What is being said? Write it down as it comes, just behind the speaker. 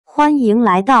欢迎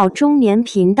来到中年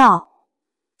频道，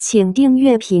请订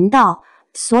阅频道，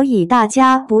所以大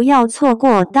家不要错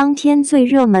过当天最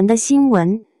热门的新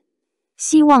闻。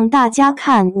希望大家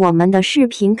看我们的视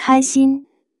频开心。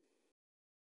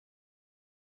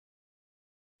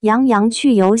杨洋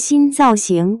去油新造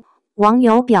型，网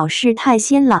友表示太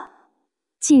仙了。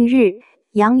近日，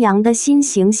杨洋的新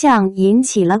形象引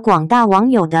起了广大网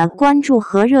友的关注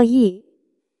和热议。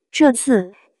这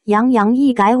次，杨洋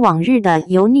一改往日的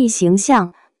油腻形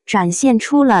象，展现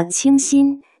出了清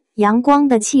新、阳光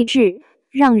的气质，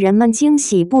让人们惊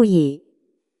喜不已。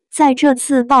在这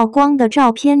次曝光的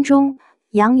照片中，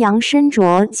杨洋身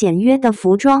着简约的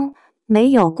服装，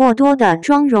没有过多的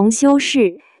妆容修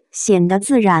饰，显得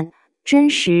自然、真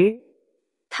实。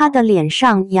他的脸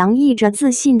上洋溢着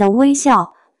自信的微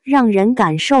笑，让人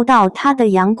感受到他的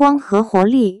阳光和活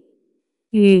力。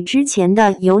与之前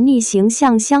的油腻形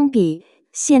象相比，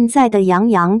现在的杨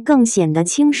洋更显得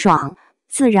清爽、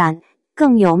自然，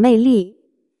更有魅力。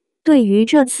对于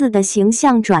这次的形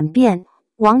象转变，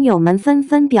网友们纷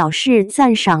纷表示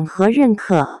赞赏和认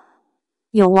可。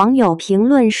有网友评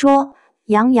论说：“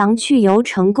杨洋去油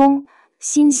成功，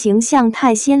新形象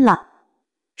太仙了，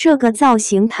这个造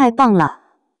型太棒了。”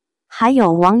还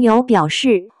有网友表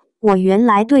示：“我原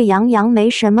来对杨洋没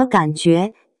什么感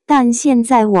觉，但现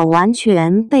在我完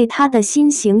全被他的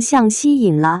新形象吸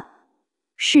引了。”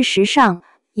事实上，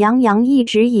杨洋一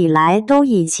直以来都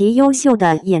以其优秀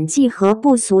的演技和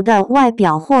不俗的外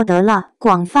表获得了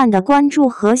广泛的关注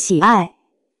和喜爱。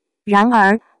然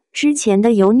而，之前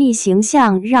的油腻形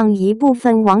象让一部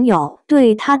分网友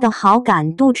对他的好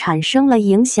感度产生了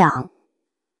影响。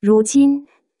如今，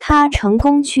他成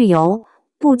功去油，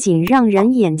不仅让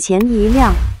人眼前一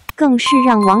亮，更是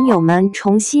让网友们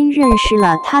重新认识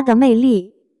了他的魅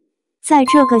力。在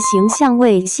这个形象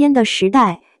未先的时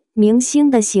代，明星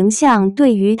的形象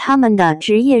对于他们的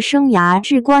职业生涯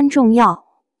至关重要。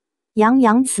杨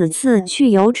洋此次去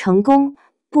油成功，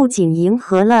不仅迎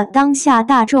合了当下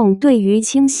大众对于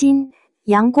清新、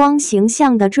阳光形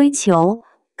象的追求，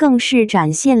更是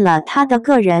展现了他的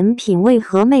个人品味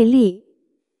和魅力。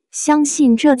相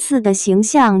信这次的形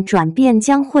象转变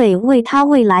将会为他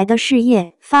未来的事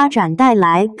业发展带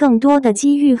来更多的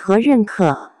机遇和认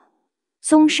可。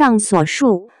综上所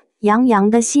述，杨洋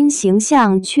的新形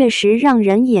象确实让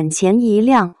人眼前一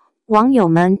亮，网友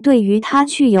们对于他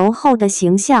去油后的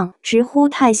形象直呼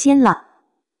太仙了。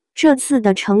这次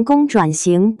的成功转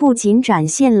型不仅展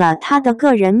现了他的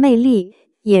个人魅力，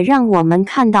也让我们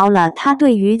看到了他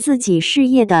对于自己事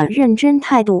业的认真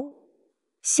态度。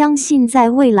相信在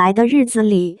未来的日子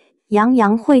里，杨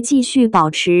洋会继续保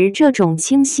持这种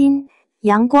清新、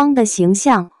阳光的形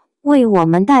象，为我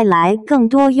们带来更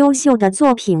多优秀的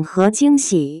作品和惊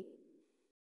喜。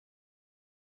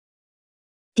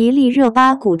迪丽热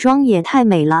巴古装也太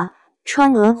美了，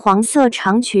穿鹅黄色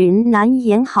长裙难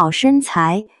掩好身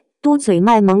材，嘟嘴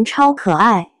卖萌超可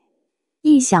爱。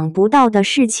意想不到的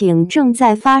事情正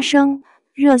在发生，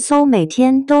热搜每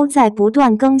天都在不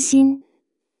断更新。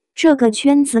这个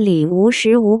圈子里无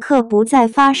时无刻不在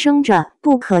发生着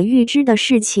不可预知的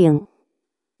事情。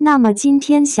那么今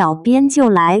天小编就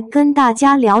来跟大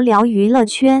家聊聊娱乐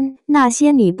圈那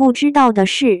些你不知道的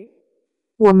事。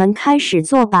我们开始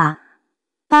做吧。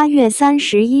8月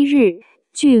31日，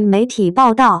据媒体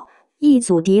报道，一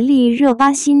组迪丽热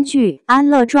巴新剧《安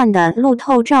乐传》的路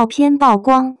透照片曝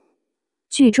光。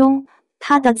剧中，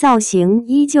她的造型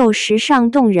依旧时尚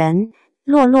动人，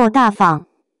落落大方。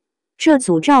这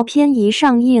组照片一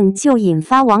上映就引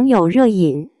发网友热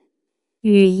议。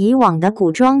与以往的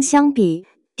古装相比，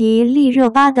迪丽热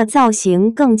巴的造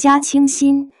型更加清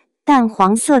新，淡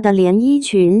黄色的连衣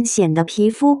裙显得皮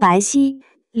肤白皙，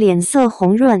脸色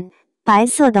红润。白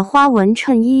色的花纹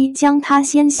衬衣将她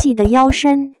纤细的腰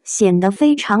身显得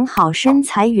非常好，身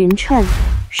材匀称，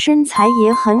身材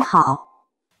也很好。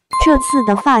这次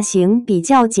的发型比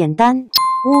较简单，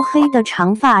乌黑的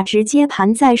长发直接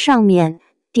盘在上面，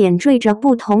点缀着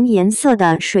不同颜色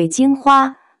的水晶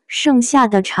花，剩下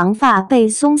的长发被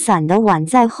松散地挽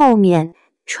在后面，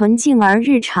纯净而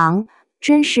日常，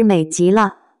真是美极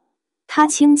了。她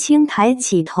轻轻抬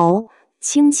起头，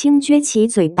轻轻撅起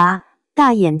嘴巴，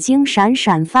大眼睛闪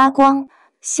闪发光，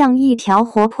像一条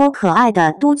活泼可爱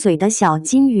的嘟嘴的小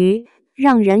金鱼，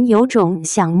让人有种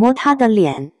想摸她的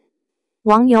脸。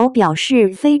网友表示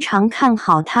非常看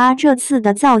好她这次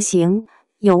的造型，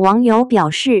有网友表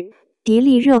示，迪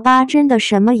丽热巴真的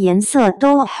什么颜色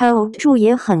都 hold 住，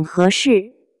也很合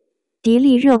适。迪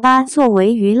丽热巴作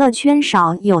为娱乐圈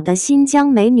少有的新疆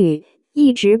美女，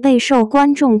一直备受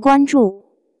观众关注。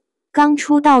刚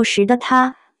出道时的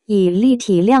她，以立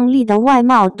体靓丽的外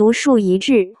貌独树一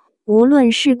帜，无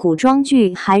论是古装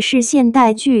剧还是现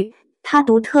代剧，她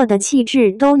独特的气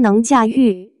质都能驾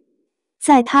驭。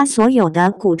在她所有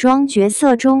的古装角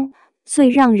色中，最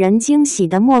让人惊喜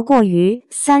的莫过于《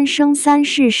三生三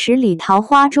世十里桃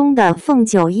花》中的凤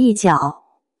九一角。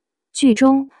剧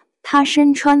中，她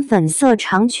身穿粉色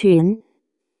长裙，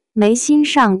眉心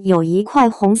上有一块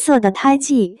红色的胎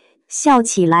记，笑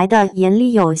起来的眼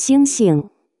里有星星。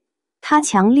她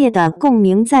强烈的共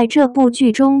鸣在这部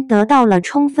剧中得到了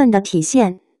充分的体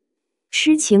现。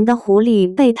痴情的狐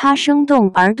狸被她生动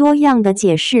而多样的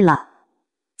解释了。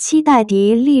期待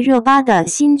迪丽热巴的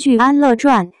新剧《安乐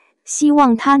传》，希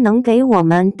望它能给我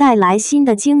们带来新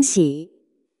的惊喜。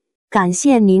感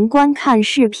谢您观看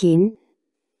视频。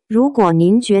如果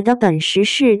您觉得本时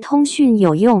事通讯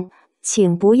有用，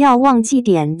请不要忘记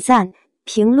点赞、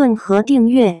评论和订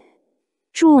阅。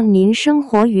祝您生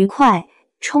活愉快，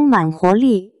充满活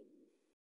力。